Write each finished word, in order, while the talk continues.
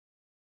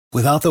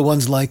Without the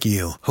ones like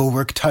you, who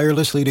work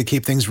tirelessly to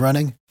keep things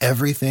running,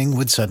 everything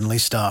would suddenly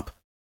stop.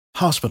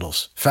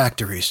 Hospitals,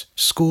 factories,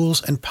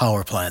 schools, and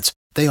power plants,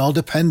 they all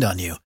depend on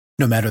you.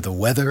 No matter the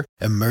weather,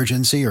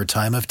 emergency, or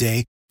time of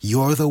day,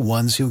 you're the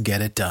ones who get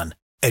it done.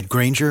 At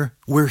Grainger,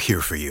 we're here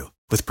for you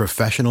with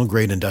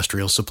professional-grade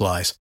industrial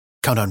supplies.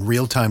 Count on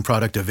real-time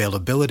product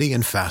availability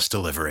and fast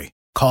delivery.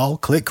 Call,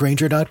 click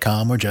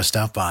Grainger.com, or just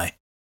stop by.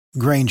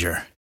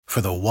 Grainger, for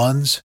the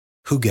ones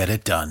who get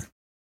it done.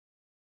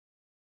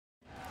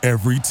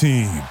 Every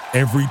team,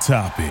 every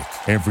topic,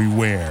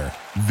 everywhere.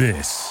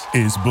 This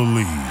is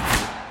Believe.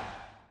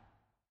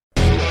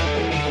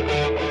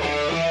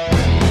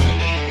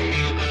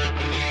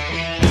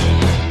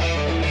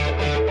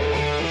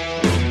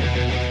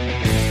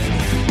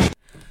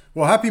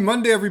 Well, happy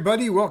Monday,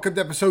 everybody. Welcome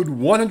to episode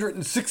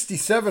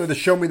 167 of the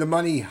Show Me the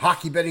Money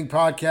Hockey Betting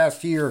Podcast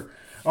here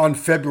on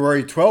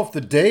February 12th,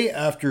 the day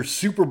after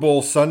Super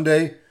Bowl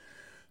Sunday.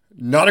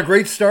 Not a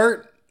great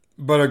start,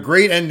 but a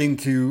great ending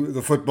to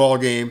the football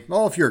game.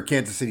 Well, if you're a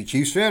Kansas City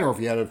Chiefs fan or if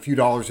you had a few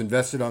dollars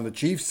invested on the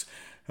Chiefs,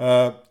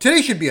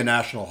 today should be a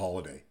national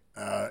holiday.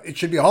 It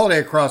should be a holiday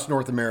across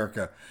North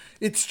America.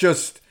 It's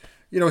just,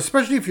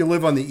 especially if you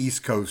live on the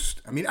East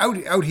Coast. I mean,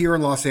 out here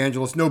in Los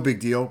Angeles, no big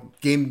deal.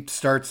 Game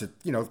starts at,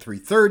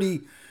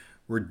 3:30.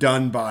 We're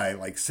done by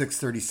like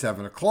 6:30,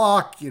 7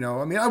 o'clock.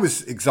 I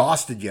was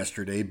exhausted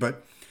yesterday,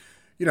 but,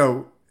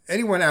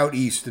 anyone out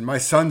east, and my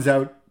son's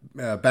out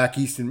back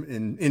east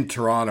in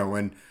Toronto,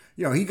 and,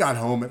 he got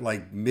home at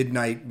like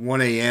midnight,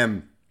 1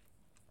 a.m.,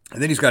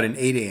 and then he's got an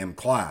 8 a.m.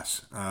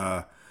 class.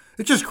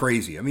 It's just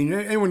crazy. I mean,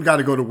 anyone got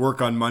to go to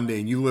work on Monday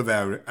and you live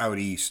out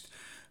east.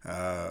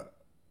 I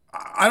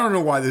don't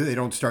know why they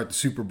don't start the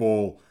Super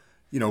Bowl,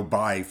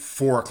 by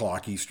 4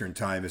 o'clock Eastern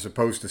time as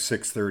opposed to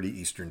 6:30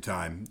 Eastern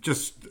time.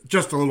 Just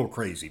a little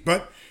crazy.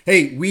 But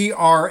hey, we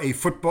are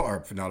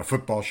not a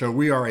football show.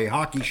 We are a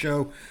hockey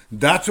show.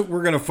 That's what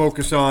we're going to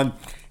focus on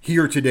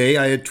here today.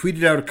 I had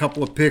tweeted out a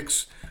couple of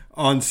picks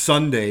on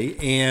Sunday,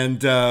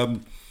 and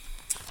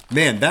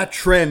man, that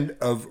trend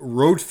of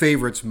road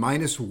favorites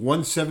minus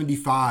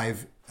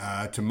 175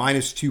 to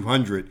minus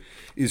 200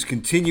 is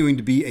continuing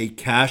to be a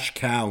cash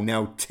cow.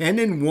 Now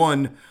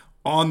 10-1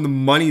 on the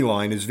money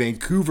line as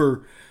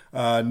Vancouver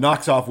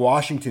knocks off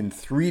Washington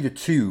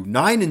 3-2,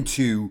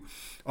 9-2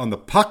 on the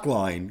puck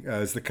line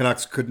as the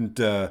Canucks couldn't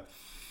cover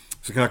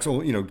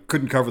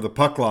the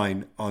puck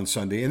line on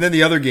Sunday. And then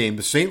the other game,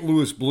 the St.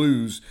 Louis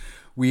Blues,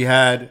 we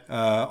had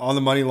on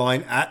the money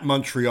line at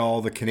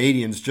Montreal, the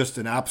Canadiens, just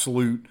an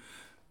absolute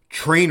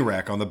train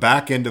wreck on the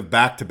back end of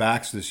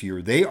back-to-backs this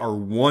year. They are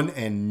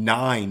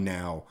 1-9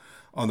 now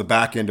on the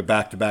back end of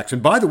back-to-backs.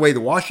 And by the way,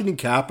 the Washington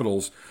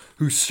Capitals,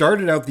 who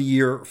started out the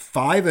year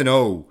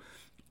 5-0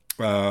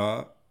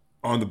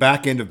 on the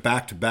back end of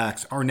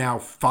back-to-backs, are now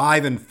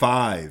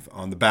 5-5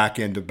 on the back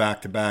end of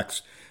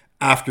back-to-backs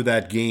after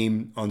that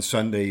game on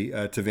Sunday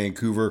to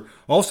Vancouver.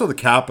 Also the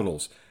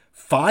Capitals,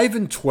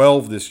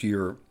 5-12 this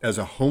year as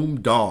a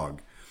home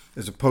dog,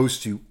 as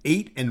opposed to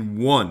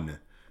 8-1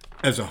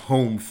 as a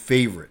home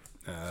favorite.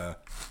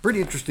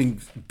 Pretty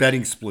interesting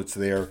betting splits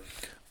there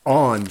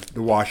on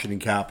the Washington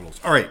Capitals.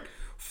 All right,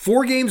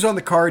 4 games on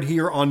the card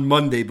here on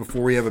Monday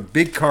before we have a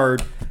big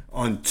card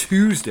on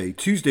Tuesday.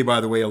 Tuesday,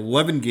 by the way,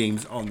 11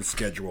 games on the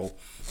schedule.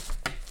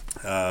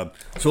 So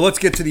let's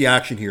get to the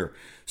action here.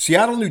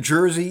 Seattle, New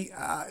Jersey,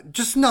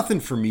 just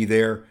nothing for me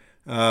there.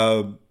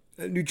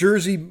 New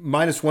Jersey,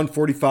 minus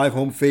 145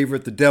 home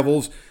favorite. The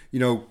Devils,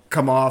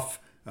 come off,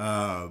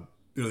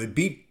 they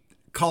beat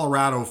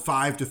Colorado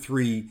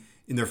 5-3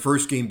 in their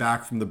first game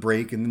back from the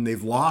break, and then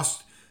they've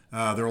lost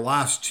their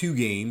last 2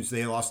 games.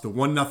 They lost the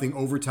 1-0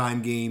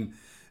 overtime game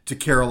to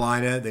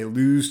Carolina. They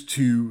lose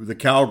to the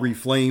Calgary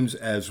Flames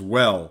as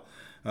well.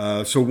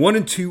 So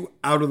 1-2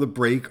 out of the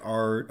break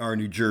are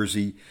New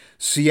Jersey.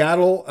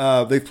 Seattle,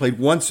 they've played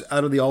once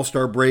out of the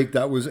All-Star break.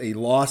 That was a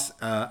loss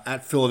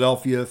at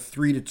Philadelphia,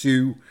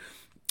 3-2.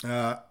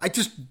 I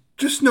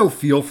just no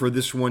feel for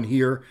this one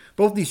here.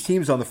 Both these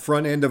teams on the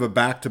front end of a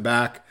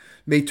back-to-back.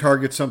 May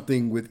target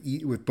something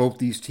with both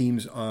these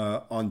teams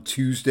on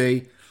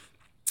Tuesday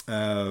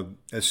as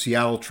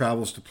Seattle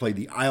travels to play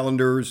the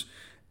Islanders,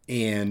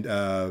 and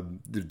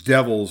the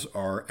Devils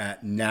are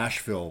at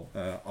Nashville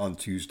on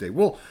Tuesday.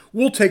 We'll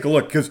take a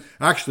look because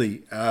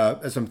actually,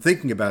 as I'm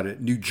thinking about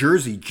it, New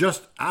Jersey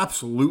just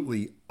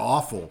absolutely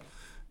awful.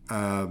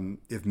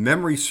 If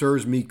memory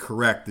serves me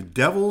correct, the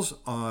Devils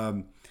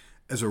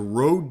as a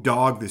road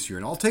dog this year,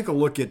 and I'll take a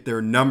look at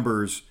their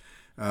numbers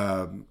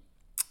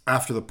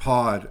after the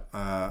pod,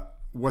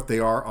 what they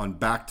are on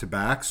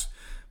back-to-backs.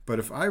 But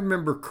if I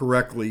remember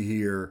correctly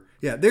here,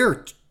 yeah, they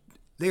are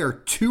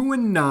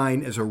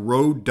 2-9 as a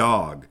road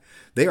dog.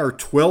 They are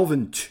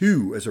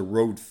 12-2 as a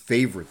road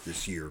favorite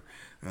this year.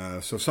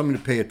 So something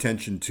to pay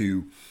attention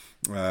to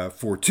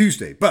for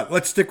Tuesday. But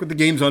let's stick with the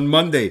games on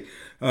Monday.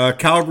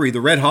 Calgary, the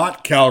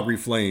red-hot Calgary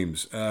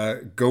Flames,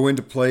 go in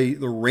to play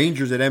the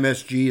Rangers at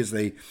MSG as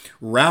they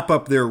wrap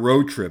up their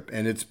road trip.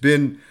 And it's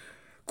been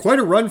quite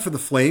a run for the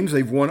Flames.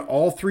 They've won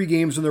all 3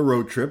 games on their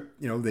road trip.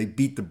 They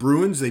beat the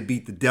Bruins, they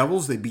beat the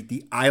Devils, they beat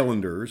the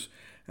Islanders.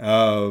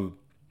 They're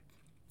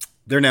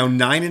now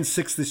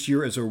 9-6 this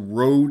year as a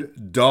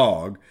road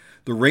dog.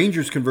 The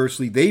Rangers,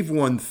 conversely, they've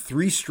won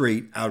 3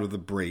 straight out of the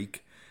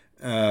break.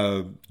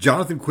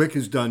 Jonathan Quick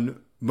has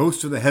done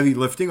most of the heavy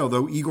lifting,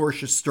 although Igor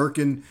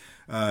Shesterkin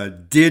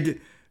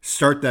did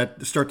start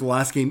the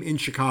last game in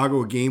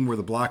Chicago, a game where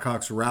the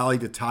Blackhawks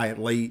rallied to tie it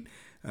late.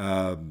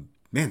 The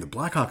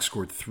Blackhawks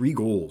scored 3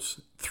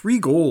 goals. 3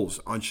 goals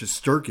on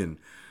Shesterkin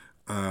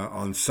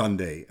on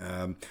Sunday.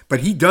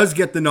 But he does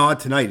get the nod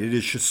tonight. It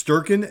is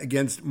Shesterkin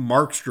against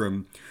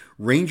Markstrom,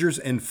 Rangers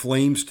and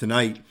Flames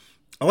tonight.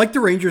 I like the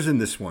Rangers in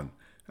this one.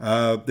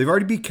 They've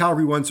already beat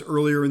Calgary once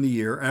earlier in the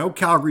year. I know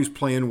Calgary's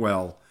playing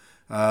well.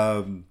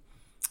 I'm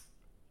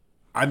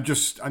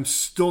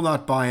still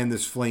not buying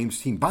this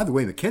Flames team. By the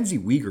way, Mackenzie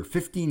Weegar,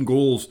 15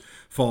 goals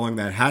following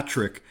that hat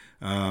trick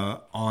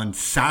on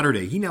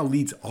Saturday. He now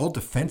leads all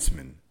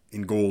defensemen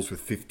in goals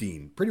with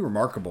 15. Pretty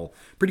remarkable.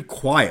 Pretty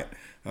quiet.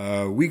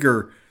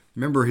 Weegar,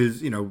 remember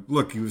his, he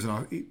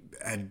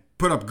had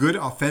put up good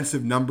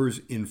offensive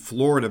numbers in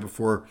Florida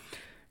before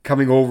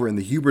coming over in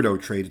the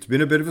Huberdeau trade. It's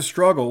been a bit of a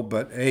struggle,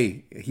 but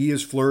hey, he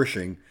is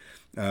flourishing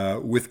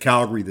with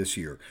Calgary this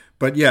year.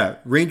 But yeah,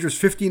 Rangers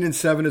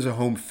 15-7 as a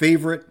home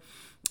favorite.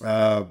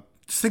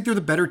 Just think they're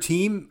the better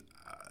team.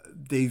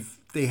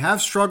 They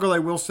have struggled, I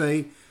will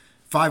say,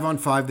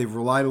 5-on-5. They've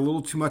relied a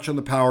little too much on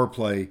the power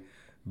play,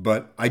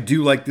 but I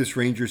do like this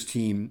Rangers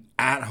team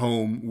at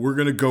home. We're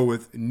going to go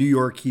with New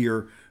York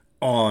here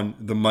on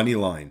the money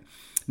line.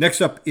 Next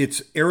up,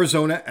 it's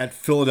Arizona at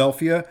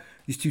Philadelphia.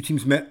 These two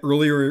teams met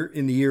earlier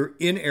in the year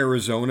in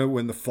Arizona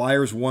when the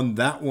Flyers won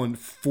that one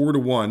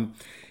 4-1.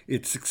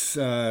 It's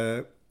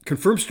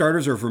confirmed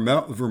starters are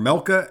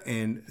Vermelka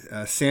and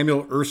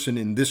Samuel Ersson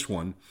in this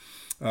one.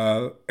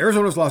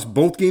 Arizona's lost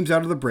both games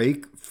out of the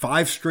break,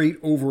 5 straight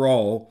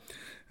overall.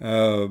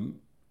 I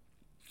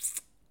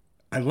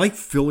like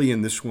Philly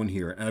in this one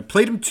here, and I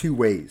played them 2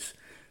 ways.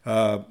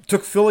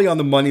 Took Philly on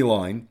the money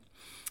line,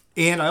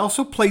 and I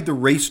also played the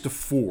race to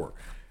 4.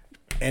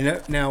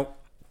 And now,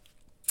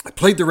 I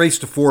played the race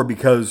to 4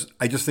 because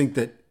I just think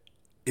that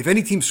if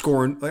any team's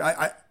scoring,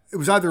 it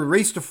was either a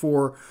race to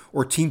 4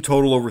 or team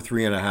total over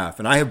 3.5.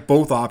 And I have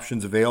both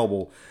options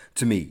available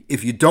to me.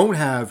 If you don't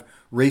have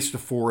race to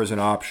 4 as an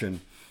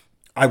option,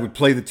 I would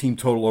play the team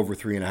total over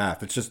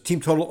 3.5. It's just team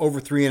total over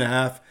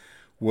 3.5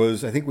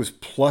 was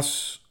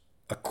plus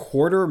a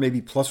quarter, maybe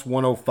plus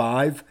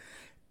 105.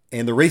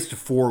 And the race to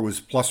 4 was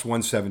plus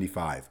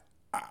 175.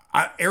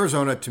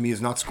 Arizona, to me,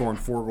 is not scoring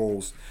 4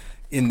 goals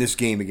in this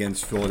game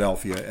against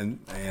Philadelphia.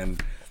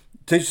 And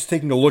just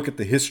taking a look at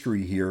the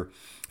history here,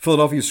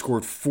 Philadelphia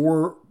scored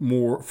 4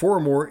 or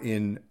more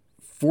in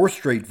 4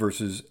 straight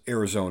versus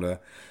Arizona.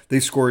 They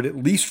scored at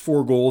least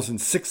 4 goals in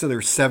 6 of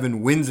their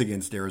 7 wins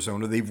against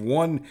Arizona. They've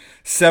won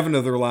 7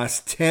 of their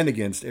last 10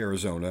 against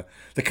Arizona.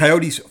 The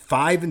Coyotes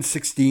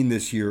 5-16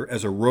 this year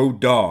as a road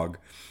dog.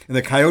 And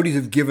the Coyotes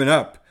have given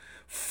up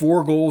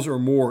 4 goals or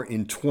more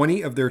in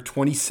 20 of their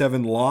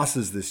 27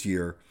 losses this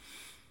year,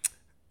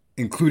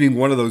 including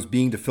one of those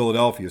being to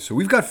Philadelphia. So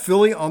we've got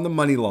Philly on the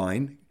money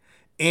line,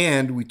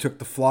 and we took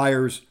the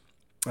Flyers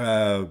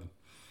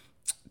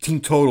team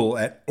total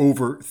at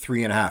over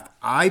 3.5.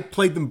 I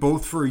played them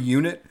both for a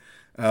unit.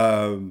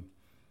 I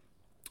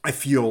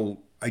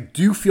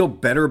do feel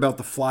better about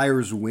the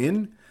Flyers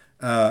win,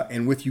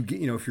 and with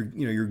if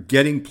you're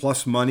getting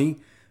plus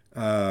money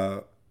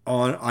on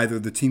either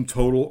the team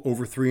total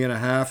over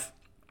 3.5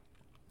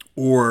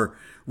 or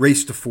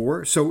race to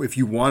 4. So if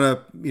you want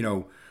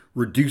to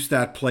reduce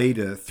that play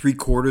to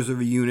 3/4 of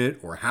a unit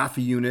or half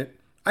a unit,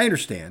 I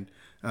understand.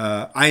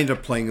 I end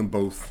up playing them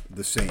both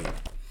the same.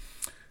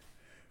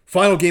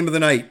 Final game of the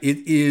night. It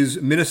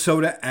is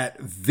Minnesota at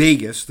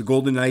Vegas. The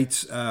Golden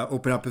Knights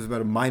open up as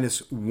about a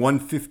minus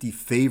 150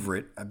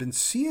 favorite. I've been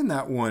seeing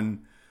that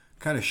one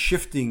kind of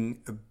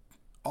shifting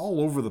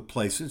all over the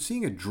place and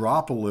seeing it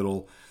drop a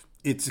little.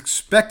 It's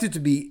expected to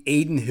be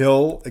Adin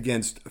Hill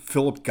against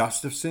Philip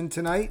Gustafson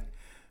tonight.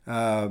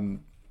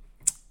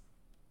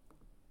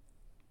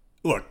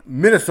 Look,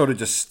 Minnesota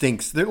just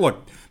stinks.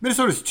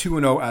 Minnesota's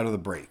 2-0 out of the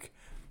break.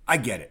 I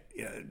get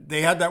it.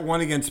 They had that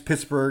one against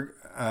Pittsburgh.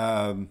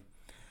 They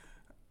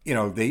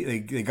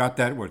got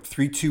that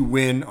 3-2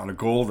 win on a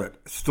goal that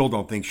I still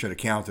don't think should have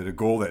counted. A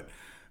goal that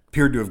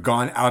appeared to have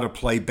gone out of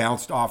play,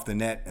 bounced off the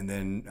net, and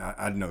then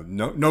I don't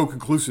know, no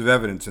conclusive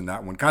evidence in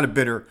that one. Kind of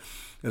bitter,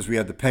 as we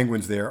had the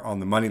Penguins there on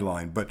the money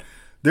line. But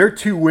their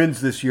 2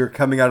 wins this year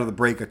coming out of the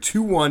break, a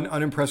 2-1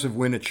 unimpressive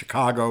win at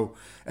Chicago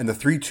and the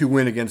 3-2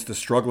 win against the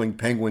struggling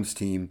Penguins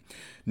team.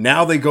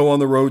 Now they go on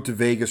the road to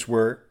Vegas,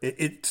 where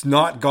it's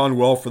not gone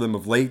well for them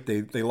of late.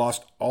 They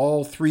lost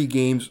all 3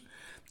 games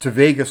to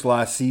Vegas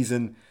last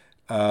season.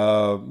 What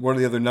are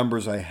the other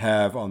numbers I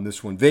have on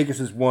this one? Vegas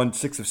has won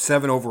 6 of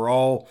 7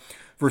 overall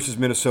versus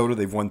Minnesota.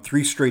 They've won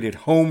 3 straight at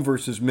home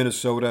versus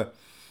Minnesota.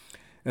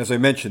 As I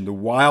mentioned, the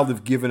Wild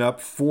have given up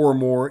 4 or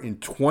more in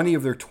 20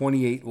 of their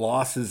 28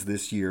 losses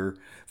this year.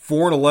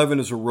 4-11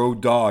 as a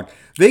road dog.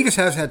 Vegas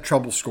has had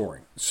trouble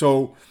scoring.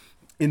 So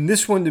in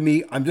this one, to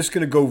me, I'm just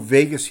going to go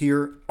Vegas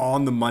here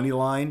on the money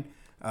line.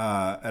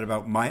 at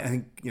about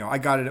I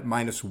got it at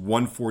minus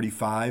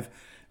 145.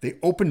 They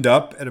opened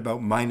up at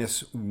about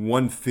minus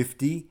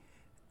 150.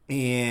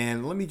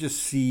 And let me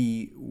just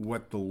see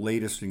what the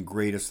latest and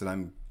greatest that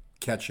I'm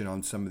catching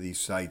on some of these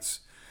sites.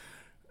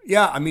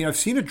 Yeah, I mean, I've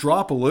seen it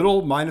drop a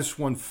little, minus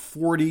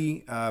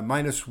 140,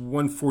 minus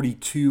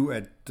 142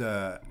 at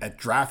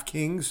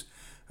DraftKings.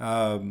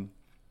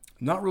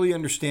 Not really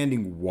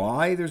understanding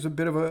why there's a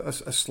bit of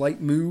a slight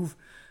move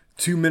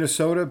to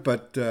Minnesota,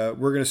 but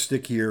we're going to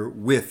stick here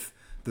with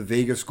the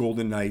Vegas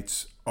Golden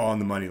Knights on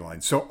the money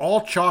line. So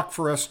all chalk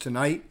for us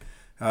tonight.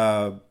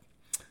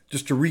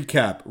 Just to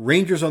recap,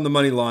 Rangers on the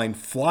money line,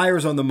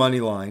 Flyers on the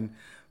money line.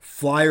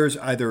 Flyers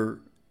either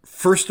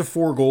first to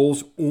 4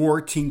 goals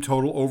or team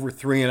total over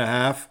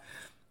 3.5.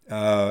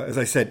 As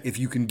I said, if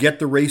you can get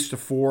the race to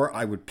 4,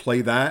 I would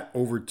play that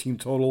over team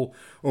total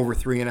over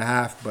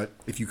 3.5. But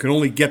if you can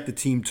only get the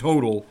team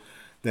total,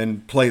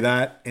 then play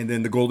that. And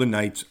then the Golden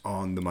Knights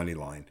on the money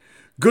line.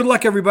 Good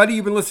luck, everybody.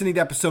 You've been listening to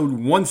episode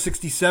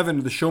 167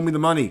 of the Show Me the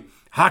Money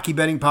Hockey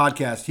Betting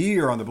Podcast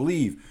here on the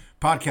Believe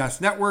Podcast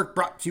Network,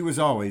 brought to you as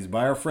always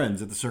by our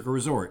friends at the Circa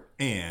Resort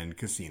and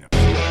Casino.